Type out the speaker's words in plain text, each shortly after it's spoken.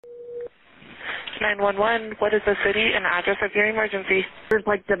911, what is the city and address of your emergency? There's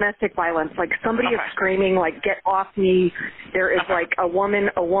like domestic violence, like somebody is screaming like get off me. There is like a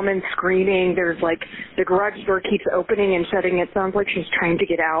woman screaming. There's like the garage door keeps opening and shutting. It sounds like she's trying to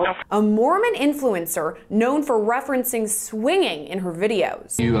get out. A Mormon influencer known for referencing swinging in her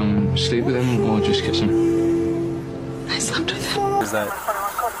videos. You sleep with him or just kiss him? I slept with him. Is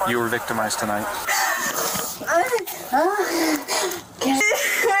that you were victimized tonight?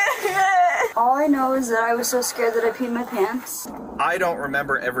 All I know is that I was so scared that I peed my pants. I don't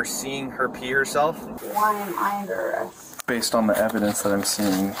remember ever seeing her pee herself. Why am I under arrest? Based on the evidence that I'm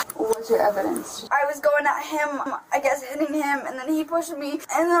seeing. What's your evidence? I was going at him, I guess hitting him, and then he pushed me, and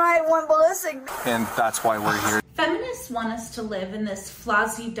then I went ballistic. And that's why we're here. Feminists want us to live in this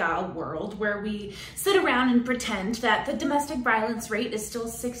fla-di-da world where we sit around and pretend that the domestic violence rate is still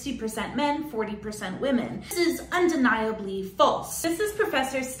 60% men, 40% women. This is undeniably false. This is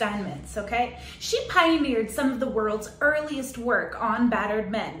Professor Steinmetz, okay? She pioneered some of the world's earliest work on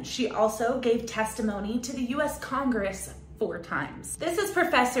battered men. She also gave testimony to the US Congress 4 times. This is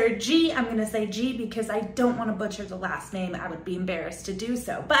Professor G. I'm gonna say G because I don't want to butcher the last name. I would be embarrassed to do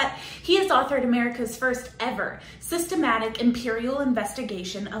so. But he has authored America's first ever systematic imperial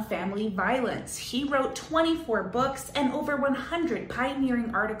investigation of family violence. He wrote 24 books and over 100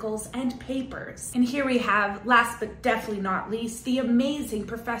 pioneering articles and papers. And here we have, last but definitely not least, the amazing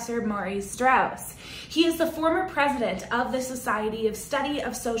Professor Murray Strauss. He is the former president of the Society of Study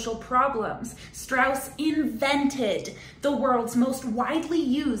of Social Problems. Strauss invented the world's most widely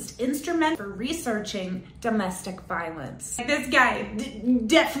used instrument for researching domestic violence. This guy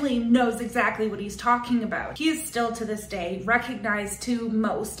definitely knows exactly what he's talking about. He is still to this day recognized to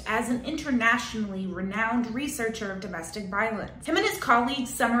most as an internationally renowned researcher of domestic violence. Him and his colleagues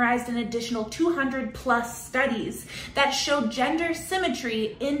summarized an additional 200 plus studies that showed gender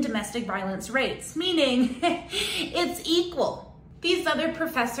symmetry in domestic violence rates, meaning it's equal. These other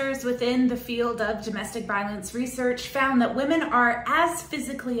professors within the field of domestic violence research found that women are as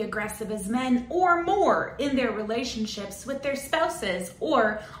physically aggressive as men or more in their relationships with their spouses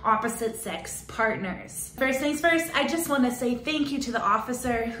or opposite sex partners. First things first, I just want to say thank you to the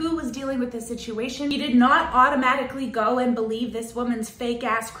officer who was dealing with the situation. He did not automatically go and believe this woman's fake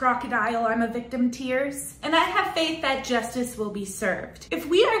ass crocodile I'm a victim tears. And I have faith that justice will be served. If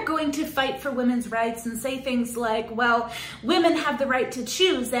we are going to fight for women's rights and say things like, well, women have the right to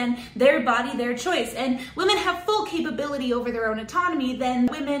choose and their body, their choice, and women have full capability over their own autonomy, then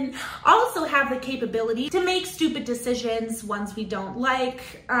women also have the capability to make stupid decisions, ones we don't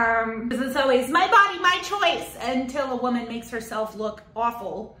like. It's always my body, my choice, until a woman makes herself look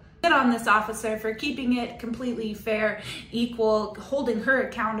awful. Good on this officer for keeping it completely fair, equal, holding her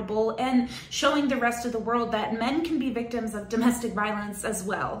accountable, and showing the rest of the world that men can be victims of domestic violence as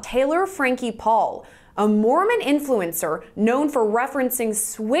well. Taylor Frankie Paul, a Mormon influencer known for referencing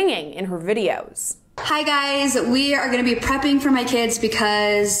swinging in her videos. Hi guys, we are going to be prepping for my kids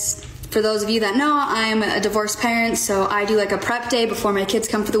because for those of you that know, I'm a divorced parent, so I do like a prep day before my kids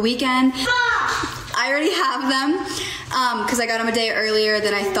come for the weekend. I already have them because I got them a day earlier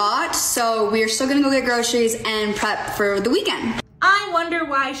than I thought, so we are still going to go get groceries and prep for the weekend. I wonder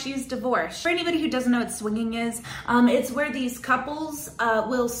why she's divorced. For anybody who doesn't know what swinging is, it's where these couples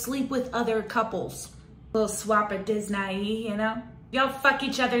will sleep with other couples. We'll swap a Disney, you know? Y'all fuck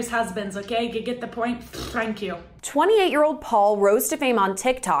each other's husbands, okay? You get the point? Thank you. 28-year-old Paul rose to fame on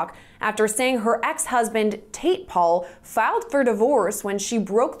TikTok after saying her ex-husband, Tate Paul, filed for divorce when she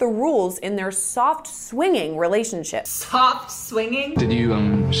broke the rules in their soft swinging relationship. Soft swinging? Did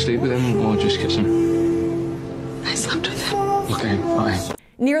you sleep with him or just kiss him? I slept with him. Okay, fine.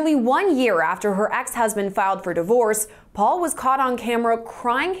 Nearly 1 year after her ex-husband filed for divorce, Paul was caught on camera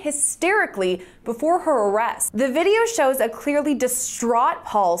crying hysterically before her arrest. The video shows a clearly distraught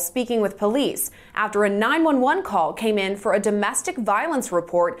Paul speaking with police after a 911 call came in for a domestic violence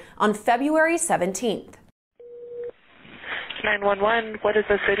report on February 17th. 911, what is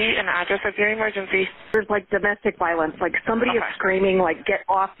the city and address of your emergency? There's like domestic violence, like somebody is screaming like get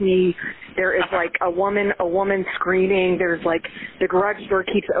off me. There is like a woman screaming. There's like the garage door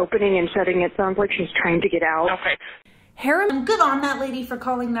keeps opening and shutting. It sounds like she's trying to get out. Okay. I'm good on that lady for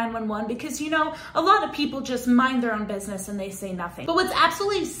calling 911 because, you know, a lot of people just mind their own business and they say nothing. But what's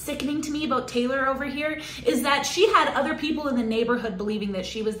absolutely sickening to me about Taylor over here is that she had other people in the neighborhood believing that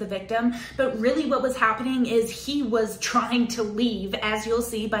she was the victim, but really what was happening is he was trying to leave, as you'll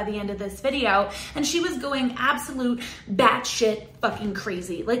see by the end of this video, and she was going absolute batshit fucking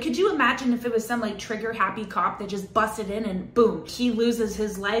crazy. Like, could you imagine if it was some like trigger happy cop that just busted in and boom, he loses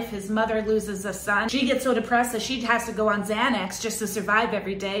his life, his mother loses a son, she gets so depressed that she has to go on Xanax just to survive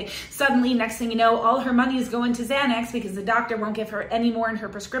every day. Suddenly, next thing you know, all her money is going to Xanax because the doctor won't give her any more in her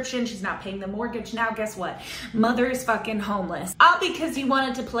prescription. She's not paying the mortgage. Now, guess what? Mother is fucking homeless. All because you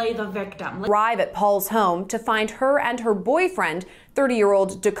wanted to play the victim. Arrive at Paul's home to find her and her boyfriend,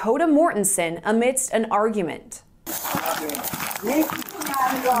 30-year-old Dakota Mortensen, amidst an argument. No,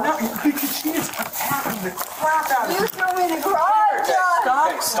 because she just kept tapping the crap out of me. You threw me in the garage!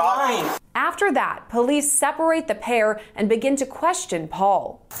 Stop. After that, police separate the pair and begin to question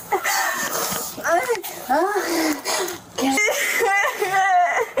Paul.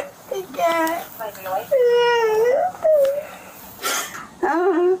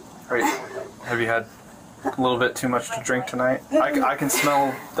 Have you had a little bit too much to drink tonight? I can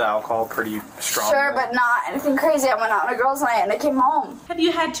smell the alcohol pretty strong. Sure, but not anything crazy. I went out on a girls' night and I came home. Have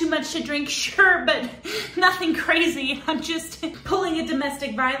you had too much to drink? Sure, but nothing crazy. I'm just pulling a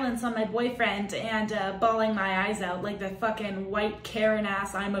domestic violence on my boyfriend and bawling my eyes out like the fucking white Karen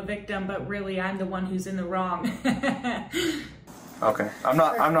ass I'm a victim, but really I'm the one who's in the wrong. Okay. I'm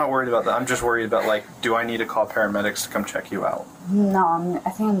not worried about that. I'm just worried about, like, do I need to call paramedics to come check you out? No, I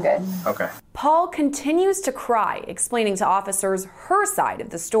think I'm good. Okay. Paul continues to cry, explaining to officers her side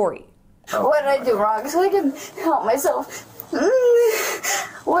of the story. Oh. What did I do wrong so I can help myself?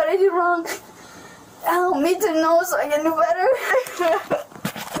 What did I do wrong? Help me to know so I can do better.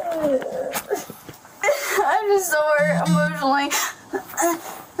 I'm just so hurt emotionally.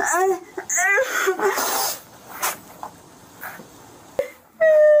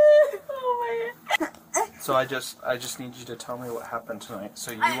 So I just need you to tell me what happened tonight.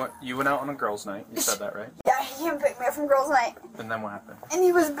 So you went out on a girls' night. You said that, right? Yeah, he came pick me up from girls' night. And then what happened? And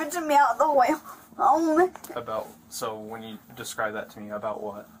he was bitching me out the whole way home. So when you describe that to me, about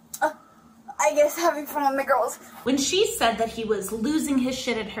what? I guess having fun with the girls. When she said that he was losing his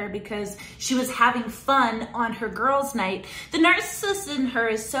shit at her because she was having fun on her girls' night, the narcissist in her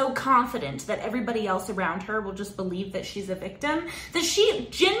is so confident that everybody else around her will just believe that she's a victim that she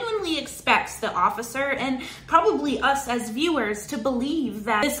genuinely expects the officer and probably us as viewers to believe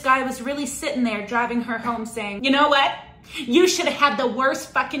that this guy was really sitting there driving her home saying, you know what? You should have had the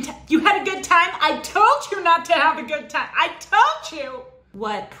worst fucking time. You had a good time? I told you not to have a good time. I told you.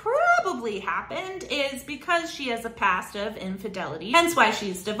 What probably happened is because she has a past of infidelity, hence why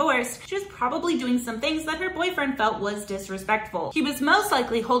she's divorced, she was probably doing some things that her boyfriend felt was disrespectful. He was most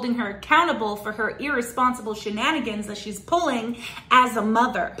likely holding her accountable for her irresponsible shenanigans that she's pulling as a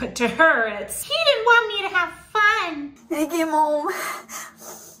mother. But to her, it's, he didn't want me to have fun. He came home,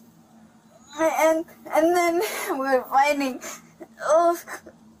 and then we were fighting.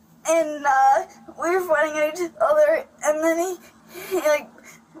 And we were fighting at each other, and then I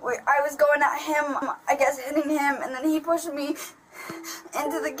was going at him, I guess hitting him, and then he pushed me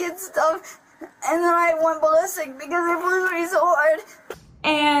into the kids' stuff, and then I went ballistic because he pushed me so hard.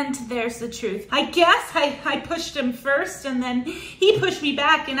 And there's the truth. I guess I pushed him first and then he pushed me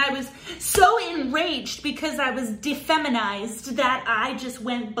back, and I was so enraged because I was defeminized that I just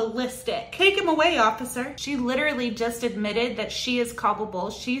went ballistic. Take him away, officer. She literally just admitted that she is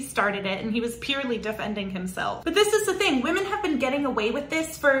culpable. She started it and he was purely defending himself. But this is the thing. Women have been getting away with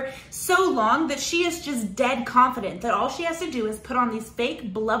this for so long that she is just dead confident that all she has to do is put on these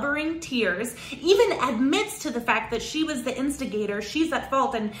fake blubbering tears, even admits to the fact that she was the instigator, she's at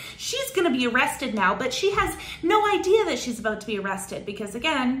fault, and she's gonna be arrested now, but she has no idea that she's about to be arrested because,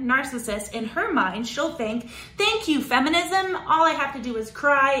 again, narcissist, in her mind, she'll think, thank you, feminism, all I have to do is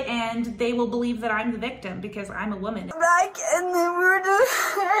cry and they will believe that I'm the victim because I'm a woman. Back, and then we were just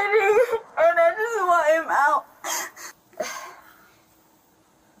fighting, and I just want him out.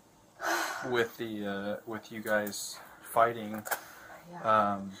 With you guys fighting,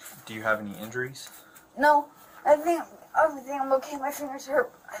 do you have any injuries? No, I think I'm okay. My fingers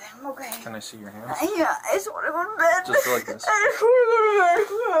hurt. I think I'm okay. Can I see your hands? Yeah, I just want to go to bed. Just like this. I just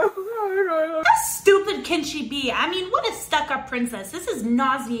want to go to bed. How stupid can she be? I mean, what a stuck-up princess. This is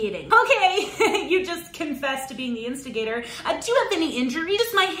nauseating. Okay, you just confessed to being the instigator. Do you have any injuries?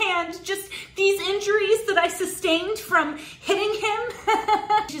 Just my hand. Just these injuries that I sustained from hitting him.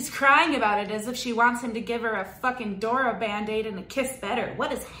 She's crying about it as if she wants him to give her a fucking Dora Band-Aid and a kiss better.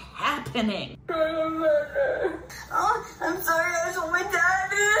 What is happening? Oh, I'm sorry. I just want my dad.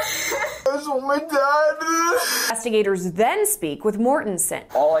 I just want my dad. Investigators then speak with Mortensen.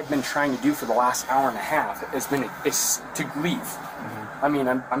 All I've been trying to do for the last hour and a half is to leave. I mean,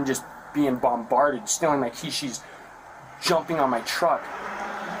 I'm just being bombarded, stealing my keys. She's jumping on my truck,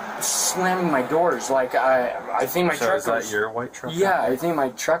 slamming my doors. Like I think my truck. Is that your white truck? Yeah, I think my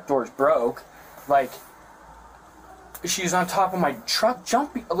truck doors broke. Like she's on top of my truck,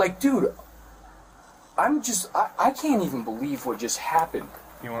 jumping. Like, dude, I can't even believe what just happened.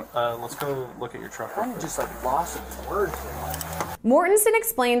 You want? Let's go look at your truck. I'm just like lost of words. Mortensen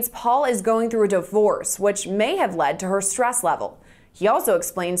explains Paul is going through a divorce, which may have led to her stress level. He also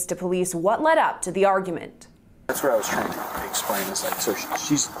explains to police what led up to the argument. That's what I was trying to explain. Is like, so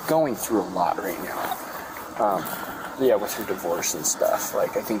she's going through a lot right now. Yeah, with her divorce and stuff.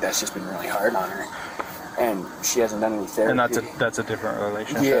 Like, I think that's just been really hard on her. And she hasn't done any therapy. And that's a different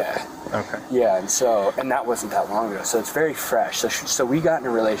relationship? Yeah. Okay. Yeah, and that wasn't that long ago, so it's very fresh. So we got in a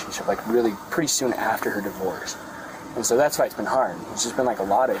relationship like really pretty soon after her divorce. And so that's why it's been hard. It's just been like a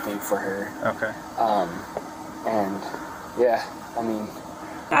lot, I think, for her. Okay. And yeah, I mean,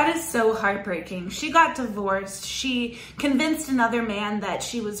 that is so heartbreaking. She got divorced. She convinced another man that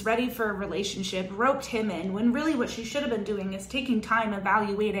she was ready for a relationship, roped him in, when really what she should have been doing is taking time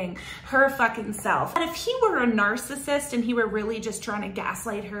evaluating her fucking self. And if he were a narcissist and he were really just trying to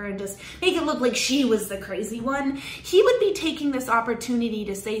gaslight her and just make it look like she was the crazy one, he would be taking this opportunity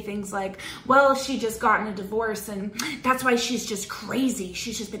to say things like, well, she just gotten a divorce and that's why she's just crazy.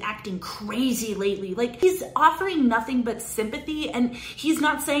 She's just been acting crazy lately. Like, he's offering nothing but sympathy, and he's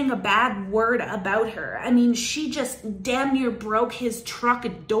not saying a bad word about her. I mean, she just damn near broke his truck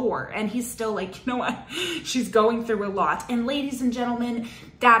door, and he's still like, you know what? She's going through a lot. And ladies and gentlemen,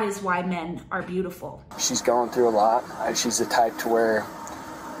 that is why men are beautiful. She's going through a lot. She's the type to where,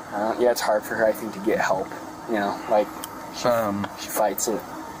 yeah, it's hard for her, I think, to get help. You know, like, she fights it.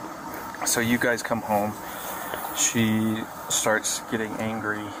 So you guys come home. She starts getting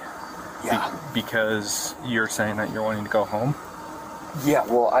angry. Yeah. Because you're saying that you're wanting to go home? Yeah,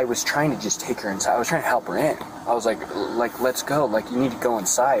 well, I was trying to just take her inside. I was trying to help her in. I was like, let's go. Like, you need to go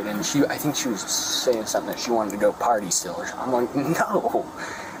inside. And I think she was saying something that she wanted to go party still. Or something. I'm like, no,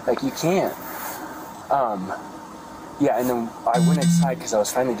 like, you can't. Yeah, and then I went inside because I was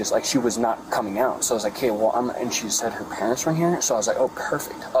finally just like, she was not coming out. So I was like, okay, well, and she said her parents were in here. So I was like, oh,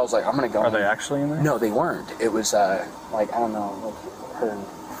 perfect. I was like, I'm going to go. Are they actually in there? No, they weren't. It was, like, I don't know, like her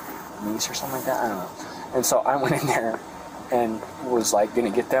niece or something like that. I don't know. And so I went in there and was like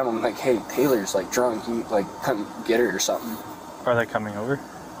gonna get them. I'm like, hey, Taylor's like drunk. He like come get her or something. Are they coming over?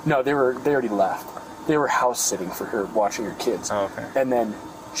 No, they already left. They were house sitting for her, watching her kids. Oh, okay. And then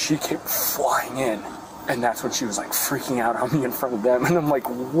she came flying in, and that's when she was like freaking out on me in front of them. And I'm like,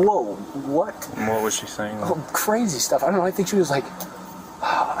 whoa, what? And what was she saying? Oh, crazy stuff. I don't know. I think she was like,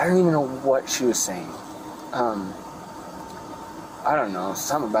 I don't even know what she was saying. I don't know,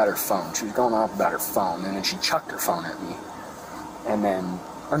 something about her phone. She was going off about her phone, and then she chucked her phone at me. And then,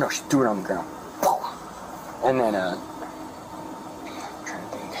 or no, she threw it on the ground. Boom! And then, I'm trying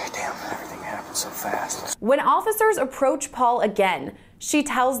to think, damn, everything happened so fast. When officers approach Paul again, she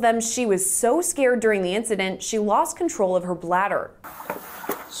tells them she was so scared during the incident, she lost control of her bladder.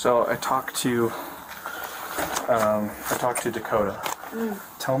 So I talked to Dakota.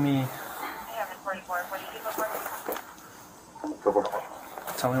 Tell me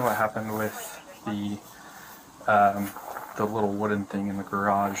what happened with the little wooden thing in the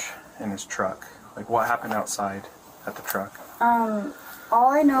garage in his truck. Like, what happened outside at the truck? All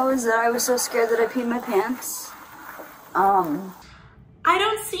I know is that I was so scared that I peed my pants. I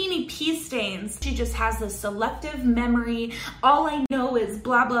don't see any pee stains. She just has this selective memory. All I know is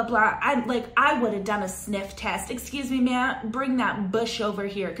blah, blah, blah. I would have done a sniff test. Excuse me, ma'am, bring that bush over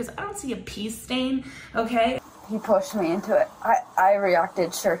here, because I don't see a pee stain, okay? He pushed me into it. I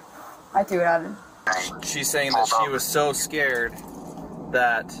reacted, sure. I threw it at him. She's saying that she was so scared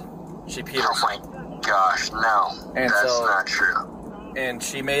that she peed herself. Oh my gosh, no. And that's so, not true. And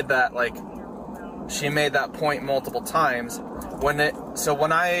she made that point multiple times. When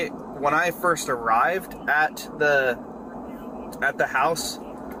I first arrived at the house,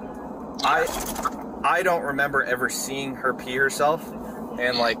 I don't remember ever seeing her pee herself,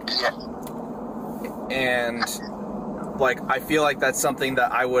 and I feel like that's something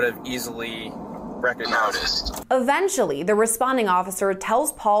that I would have easily recognized. Eventually, the responding officer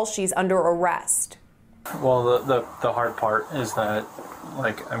tells Paul she's under arrest. Well, the hard part is that,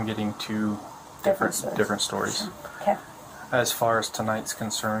 like, I'm getting two different stories. Okay. As far as tonight's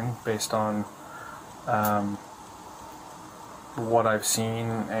concerned, based on what I've seen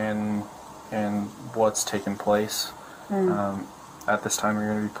and what's taken place, at this time you're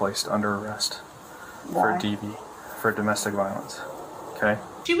going to be placed under arrest. Why? For DV, for domestic violence. Okay?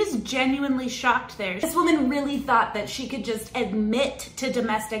 She was genuinely shocked there. This woman really thought that she could just admit to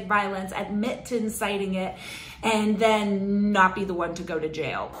domestic violence, admit to inciting it, and then not be the one to go to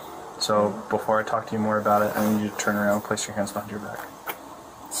jail. So before I talk to you more about it, I need you to turn around and place your hands behind your back.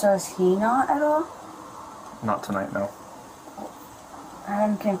 So is he not at all? Not tonight, no.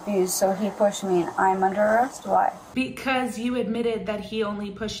 I'm confused. So he pushed me and I'm under arrest? Why? Because you admitted that he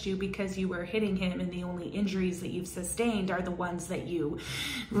only pushed you because you were hitting him, and the only injuries that you've sustained are the ones that you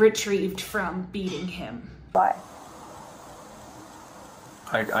retrieved from beating him. Why?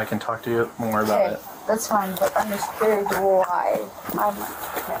 I can talk to you more about it. That's fine, but I'm just curious why.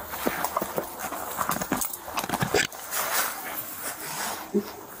 Okay.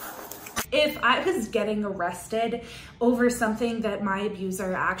 If I was getting arrested over something that my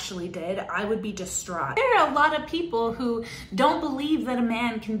abuser actually did, I would be distraught. There are a lot of people who don't believe that a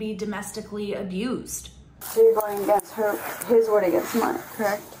man can be domestically abused. So you're going against his word against mine,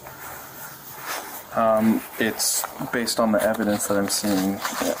 correct? It's based on the evidence that I'm seeing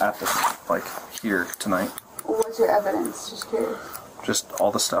at here tonight. What's your evidence? Just curious. Just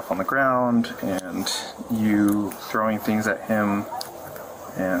all the stuff on the ground and you throwing things at him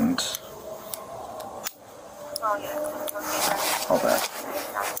and all that.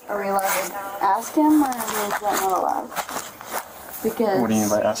 Are we allowed to ask him, or is that not allowed? Because. What do you mean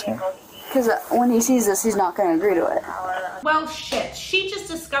by asking? Because when he sees this, he's not going to agree to it. Well, shit. She just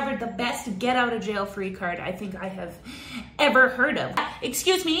discovered the best get-out-of-jail-free card I think I have ever heard of.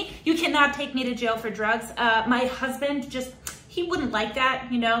 Excuse me, you cannot take me to jail for drugs. My husband he wouldn't like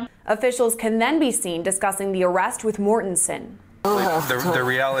that, you know? Officials can then be seen discussing the arrest with Mortensen. The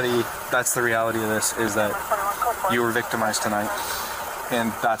reality, that's the reality of this, is that you were victimized tonight,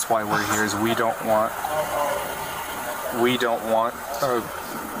 and that's why we're here, is we don't want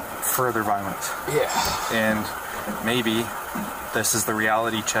further violence. Yeah. And maybe this is the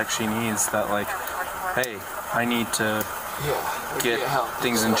reality check she needs, that like, hey, I need to get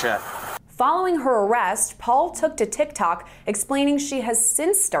things in check. Following her arrest, Paul took to TikTok explaining she has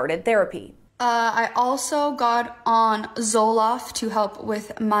since started therapy. I also got on Zoloft to help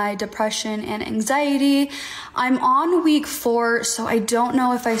with my depression and anxiety. I'm on week 4, so I don't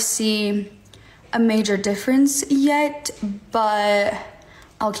know if I see a major difference yet, but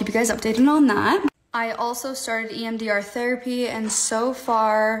I'll keep you guys updated on that. I also started EMDR therapy and so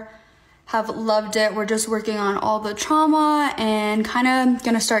far have loved it. We're just working on all the trauma and kind of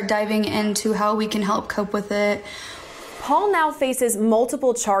gonna start diving into how we can help cope with it. Paul now faces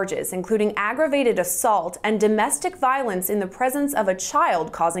multiple charges, including aggravated assault and domestic violence in the presence of a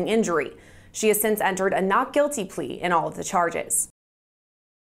child causing injury. She has since entered a not guilty plea in all of the charges.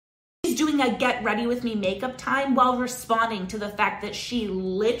 She's doing a get ready with me makeup time while responding to the fact that she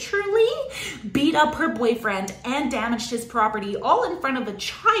literally beat up her boyfriend and damaged his property all in front of a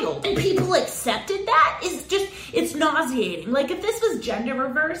child. And people accepted that? It's nauseating. Like, if this was gender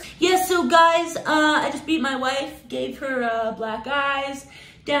reversed. Yeah, so guys, I just beat my wife, gave her black eyes,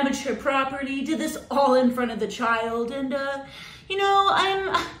 damaged her property, did this all in front of the child, and you know,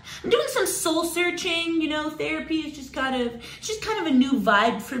 I'm doing some soul searching, you know, therapy is just kind of a new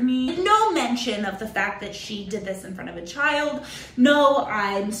vibe for me. No mention of the fact that she did this in front of a child. No,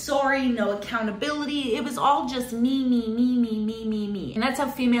 I'm sorry, no accountability. It was all just me. And that's how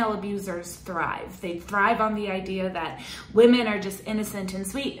female abusers thrive. They thrive on the idea that women are just innocent and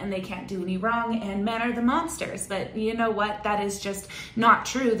sweet and they can't do any wrong and men are the monsters. But you know what? That is just not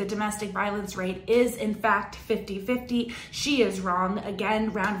true. The domestic violence rate is in fact 50-50. She is wrong.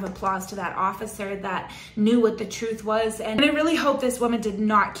 Again, round of applause to that officer that knew what the truth was. And I really hope this woman did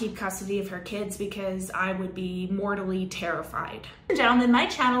not keep custody of her kids, because I would be mortally terrified. Gentlemen, my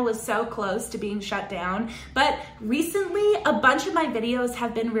channel was so close to being shut down, but recently a bunch of my videos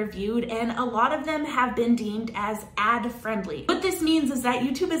have been reviewed and a lot of them have been deemed as ad friendly. What this means is that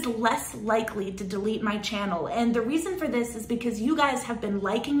YouTube is less likely to delete my channel, and the reason for this is because you guys have been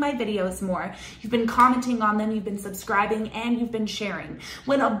liking my videos more, you've been commenting on them, you've been subscribing, and you've been sharing.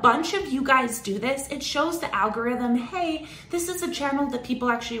 When a bunch of you guys do this, it shows the algorithm, hey, this is a channel that people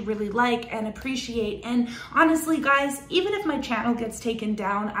actually really like and appreciate. And honestly guys, even if my channel gets taken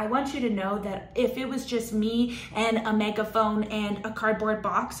down, I want you to know that if it was just me and a megaphone and a cardboard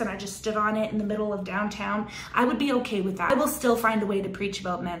box and I just stood on it in the middle of downtown, I would be okay with that. I will still find a way to preach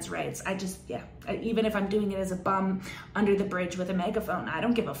about men's rights. Even if I'm doing it as a bum under the bridge with a megaphone, I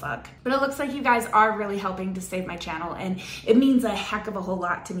don't give a fuck. But it looks like you guys are really helping to save my channel, and it means a heck of a whole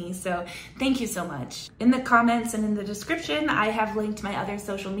lot to me, so thank you so much. In the comments and in the description, I have linked my other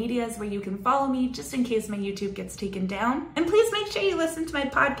social medias where you can follow me just in case my YouTube gets taken down. And please make sure you listen to my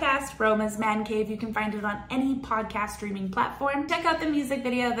podcast, Roma's Man Cave. You can find it on any podcast streaming platform. Check out the music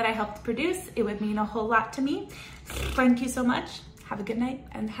video that I helped produce. It would mean a whole lot to me. Thank you so much. Have a good night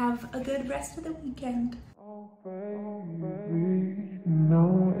and have a good rest of the weekend.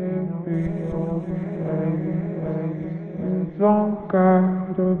 Don't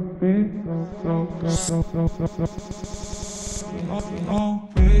gotta be so Oh,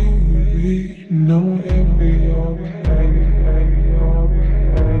 baby, know it'll be okay.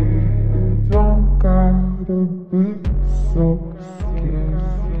 You don't gotta be